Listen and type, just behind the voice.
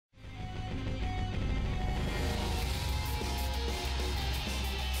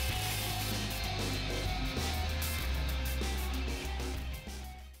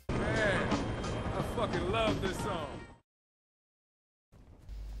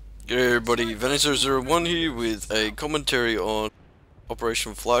G'day everybody, Vanessa01 here with a commentary on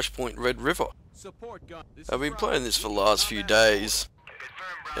Operation Flashpoint Red River. I've been playing this for the last few days,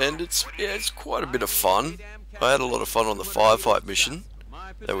 and it's quite a bit of fun. I had a lot of fun on the firefight mission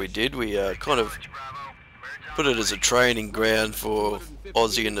that we did. We kind of put it as a training ground for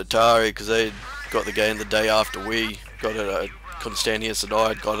Aussie and Atari, because they got the game the day after we got it. Constantius and I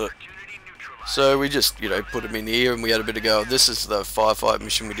had got it. So we just, put them in here and we had a bit of go. This is the firefight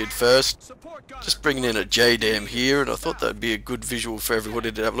mission we did first. Just bringing in a J-Dam here, and I thought that'd be a good visual for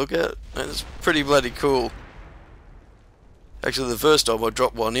everybody to have a look at. And it's pretty bloody cool. Actually, the first time I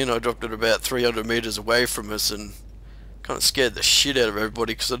dropped one in, I dropped it about 300 meters away from us and kind of scared the shit out of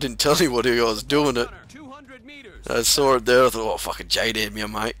everybody because I didn't tell anybody I was doing it. I saw it there, I thought, oh, fucking J-Dam, yeah,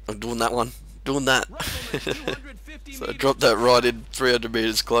 mate. I'm doing that one. Doing that. So I dropped that right in 300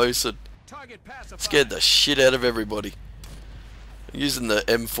 meters close and scared the shit out of everybody. I'm using the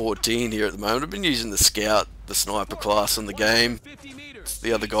M14 here at the moment. I've been using the Scout, the sniper class in the game.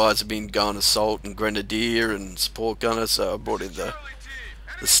 The other guys have been going assault and grenadier and support gunner, so I brought in the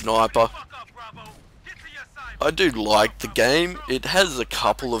sniper. I do like the game. It has a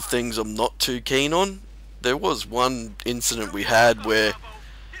couple of things I'm not too keen on. There was one incident we had where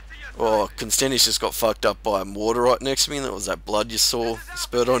Constantius just got fucked up by a mortar right next to me, and that was that blood you saw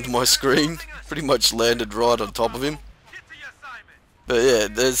spurt onto my screen. Pretty much landed right on top of him. But yeah,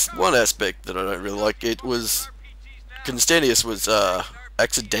 there's one aspect that I don't really like. It was Constantius was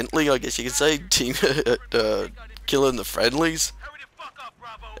accidentally, I guess you could say, killing the friendlies,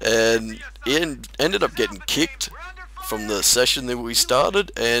 and he ended up getting kicked from the session that we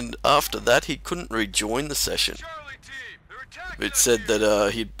started, and after that he couldn't rejoin the session. It said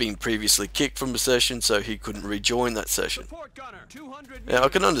that he'd been previously kicked from the session, so he couldn't rejoin that session. Now, I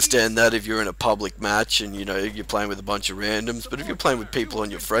can understand that if you're in a public match and, you're playing with a bunch of randoms, but if you're playing with people on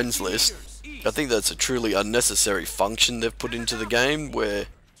your friends list, I think that's a truly unnecessary function they've put into the game, where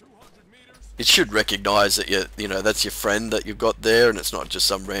it should recognise that that's your friend that you've got there, and it's not just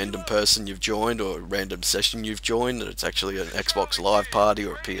some random person you've joined or a random session you've joined, and it's actually an Xbox Live party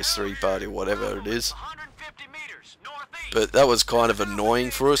or a PS3 party or whatever it is. But that was kind of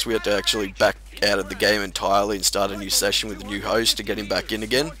annoying for us. We had to actually back out of the game entirely and start a new session with a new host to get him back in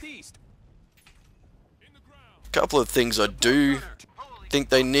again. A couple of things I do think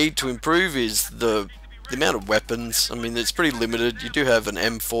they need to improve is the amount of weapons. I mean, it's pretty limited. You do have an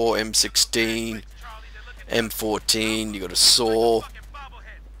M4, M16, M14, you got a SAW,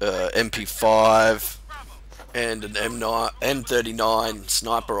 MP5, and an M39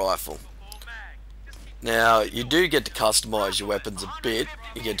 sniper rifle. Now, you do get to customise your weapons a bit.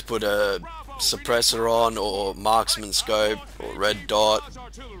 You get to put a suppressor on, or marksman scope, or red dot.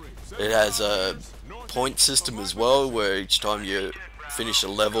 It has a point system as well, where each time you finish a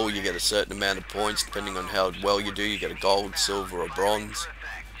level you get a certain amount of points. Depending on how well you do, you get a gold, silver or bronze.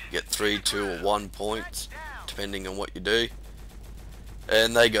 You get 3, 2 or 1 points depending on what you do,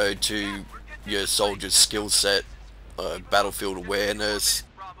 and they go to your soldier's skill set, battlefield awareness,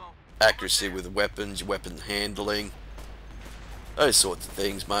 accuracy with the weapons, your weapon handling, those sorts of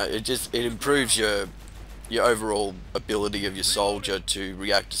things, mate. It improves your overall ability of your soldier to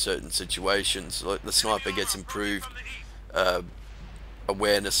react to certain situations. Like the sniper gets improved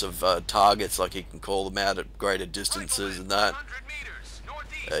awareness of targets, like he can call them out at greater distances and that.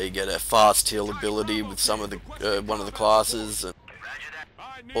 You get a fast heal ability with some of the one of the classes, and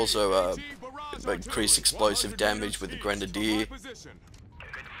also increased explosive damage with the grenadier.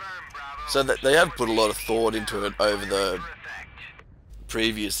 So that they have put a lot of thought into it over the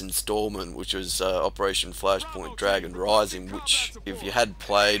previous installment, which was Operation Flashpoint Dragon Rising, which, if you had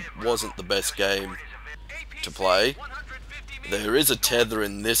played, wasn't the best game to play. There is a tether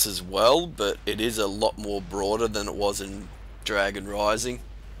in this as well, but it is a lot more broader than it was in Dragon Rising.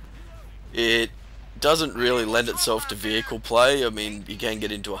 It doesn't really lend itself to vehicle play. I mean, you can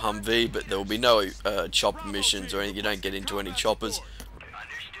get into a Humvee, but there will be no chopper missions or anything. You don't get into any choppers.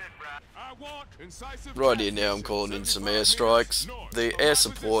 Right here now I'm calling in some airstrikes. The air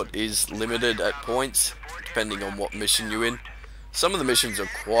support is limited at points depending on what mission you're in. Some of the missions are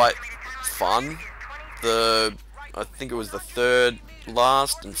quite fun. I think it was the third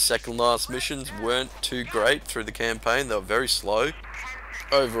last and second last missions weren't too great through the campaign. They were very slow.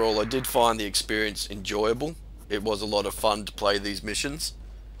 Overall, I did find the experience enjoyable. It was a lot of fun to play these missions.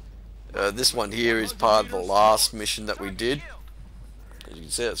 This one here is part of the last mission that we did. As you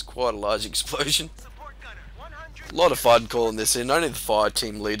can see, it's quite a large explosion. A lot of fun calling this in. Only the fire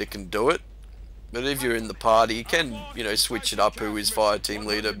team leader can do it. But if you're in the party, you can, switch it up who is fire team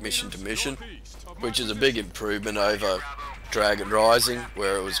leader mission to mission. which is a big improvement over Dragon Rising,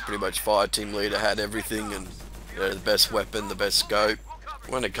 where it was pretty much fire team leader had everything and the best weapon, the best scope.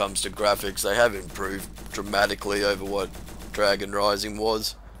 When it comes to graphics, they have improved dramatically over what Dragon Rising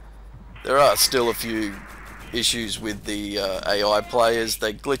was. There are still a few issues with the AI players.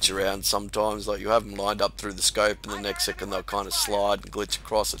 They glitch around sometimes, like you have them lined up through the scope and the next second they'll kind of slide and glitch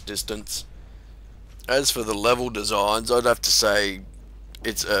across at distance. As for the level designs, I'd have to say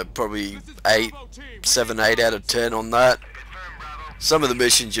it's probably 7, 8 out of 10 on that. Some of the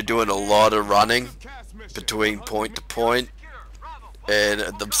missions you're doing a lot of running between point to point, and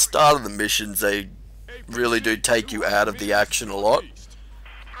at the start of the missions they really do take you out of the action a lot.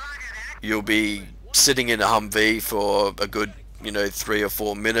 You'll be sitting in a Humvee for a good 3 or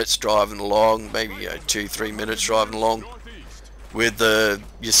 4 minutes driving along, maybe 2-3 minutes driving along, with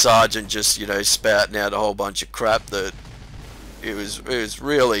your sergeant just spouting out a whole bunch of crap that it was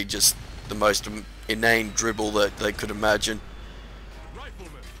really just the most inane dribble that they could imagine.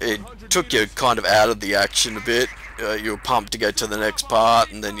 It took you kind of out of the action a bit. You were pumped to get to the next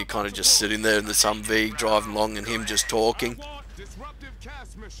part, and then you're kind of just sitting there in the Humvee driving along and him just talking.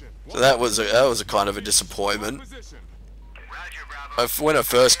 So that was a kind of a disappointment. When I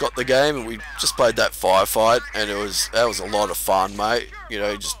first got the game, and we just played that firefight, and that was a lot of fun, mate.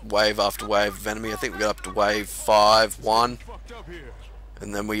 Just wave after wave of enemy. I think we got up to wave 5-1,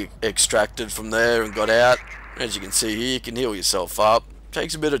 and then we extracted from there and got out. As you can see here, you can heal yourself up.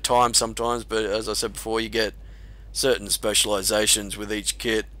 Takes a bit of time sometimes, but as I said before, you get certain specializations with each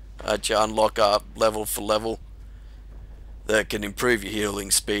kit that you unlock up level for level that can improve your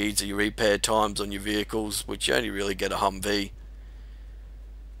healing speeds or your repair times on your vehicles, which you only really get a Humvee.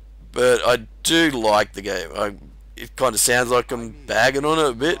 But I do like the game. It kind of sounds like I'm bagging on it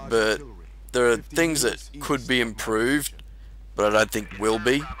a bit, but there are things that could be improved, but I don't think will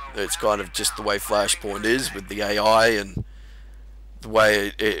be. It's kind of just the way Flashpoint is with the AI and the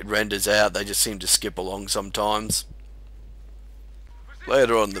way it renders out. They just seem to skip along sometimes.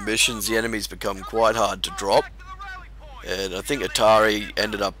 Later on in the missions, the enemies become quite hard to drop, and I think Atari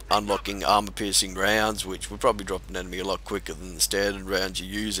ended up unlocking armor piercing rounds, which would probably drop an enemy a lot quicker than the standard rounds you're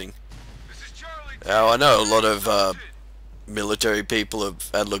using. Now I know a lot of military people have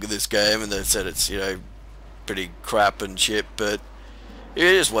had a look at this game and they've said it's pretty crap and shit, but you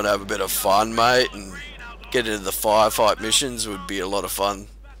just want to have a bit of fun, mate, and get into the firefight missions would be a lot of fun.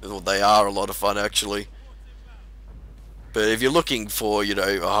 Well, they are a lot of fun actually. But if you're looking for a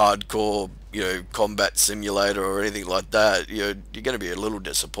hardcore combat simulator or anything like that, you're going to be a little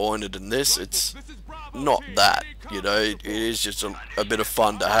disappointed in this. It's not that, it is just a bit of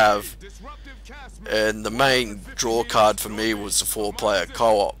fun to have. And the main draw card for me was the 4-player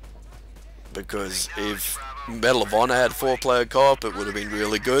co-op, because if Medal of Honor had 4-player co-op, it would have been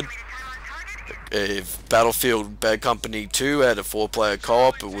really good. If Battlefield Bad Company 2 had a 4-player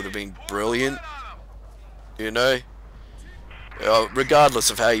co-op, it would have been brilliant. Regardless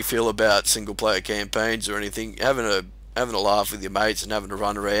of how you feel about single-player campaigns or anything, having a laugh with your mates and having a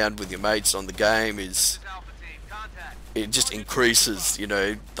run around with your mates on the game it just increases,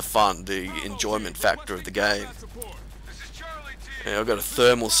 the fun, the enjoyment factor of the game. And I've got a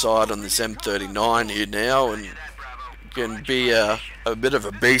thermal sight on this M39 here now, and it can be a bit of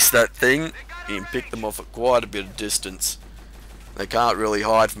a beast, that thing. You can pick them off at quite a bit of distance. They can't really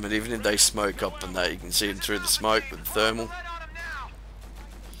hide from it, even if they smoke up and that, you can see them through the smoke with the thermal.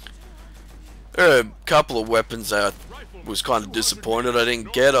 There are a couple of weapons that I was kind of disappointed I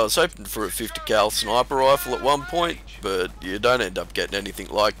didn't get. I was hoping for a 50 cal sniper rifle at one point, but you don't end up getting anything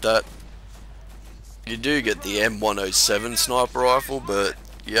like that. You do get the M107 sniper rifle, but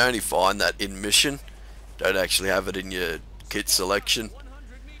you only find that in mission. Don't actually have it in your kit selection.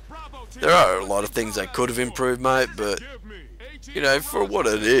 There are a lot of things they could have improved, mate, but for what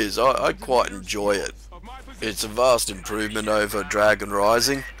it is, I quite enjoy it. It's a vast improvement over Dragon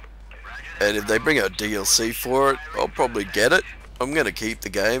Rising. And if they bring out DLC for it, I'll probably get it. I'm going to keep the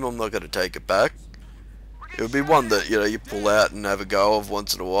game, I'm not going to take it back. It would be one that, you pull out and have a go of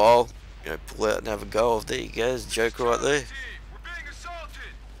once in a while. Pull out and have a go of. There you go, there's a joke right there.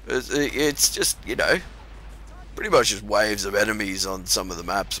 It's just, pretty much just waves of enemies on some of the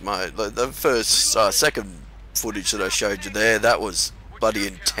maps, mate. Like the second footage that I showed you there, that was bloody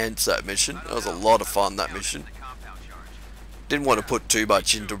intense, that mission. That was a lot of fun, that mission. Didn't want to put too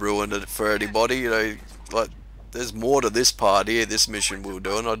much into ruin it for anybody, like there's more to this part here, this mission we were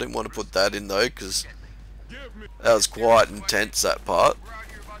doing. I didn't want to put that in though, because that was quite intense, that part.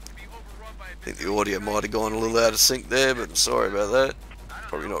 I think the audio might have gone a little out of sync there, but I'm sorry about that.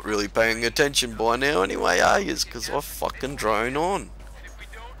 Probably not really paying attention by now anyway, are yous? Because I fucking drone on.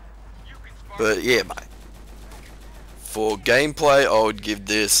 But yeah, mate. For gameplay, I would give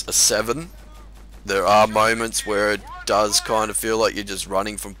this a 7. There are moments where it does kind of feel like you're just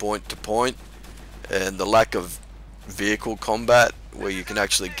running from point to point, and the lack of vehicle combat where you can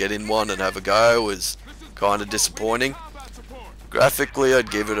actually get in one and have a go is kind of disappointing. Graphically,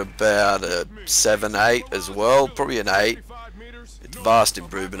 I'd give it about a 7-8 as well, probably an 8. It's a vast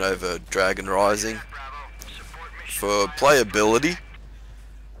improvement over Dragon Rising. For playability,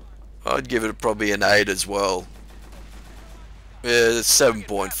 I'd give it probably an 8 as well. Yeah,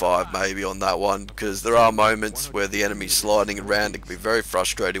 7.5 maybe on that one, because there are moments where the enemy's sliding around. It can be very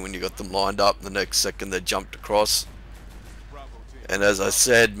frustrating when you got them lined up and the next second they jumped across. And as I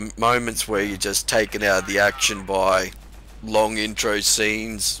said, moments where you're just taken out of the action by long intro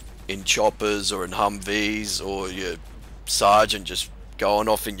scenes in choppers or in Humvees, or your sergeant just going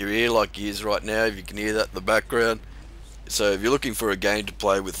off in your ear like he is right now, if you can hear that in the background. So if you're looking for a game to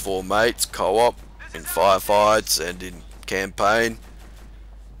play with 4 mates, co-op, in firefights and in campaign,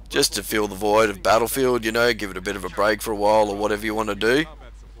 just to fill the void of Battlefield, you know, give it a bit of a break for a while or whatever you want to do,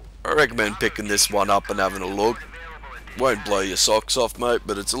 I recommend picking this one up and having a look. Won't blow your socks off, mate,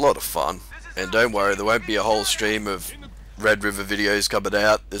 but it's a lot of fun. And don't worry, there won't be a whole stream of Red River videos coming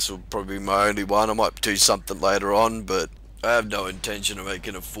out. This will probably be my only one. I might do something later on, but I have no intention of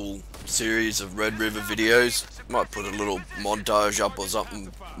making a full series of Red River videos. Might put a little montage up or something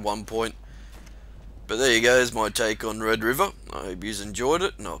at one point. But there you go, is my take on Red River. I hope you enjoyed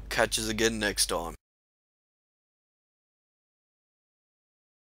it, and I'll catch you again next time.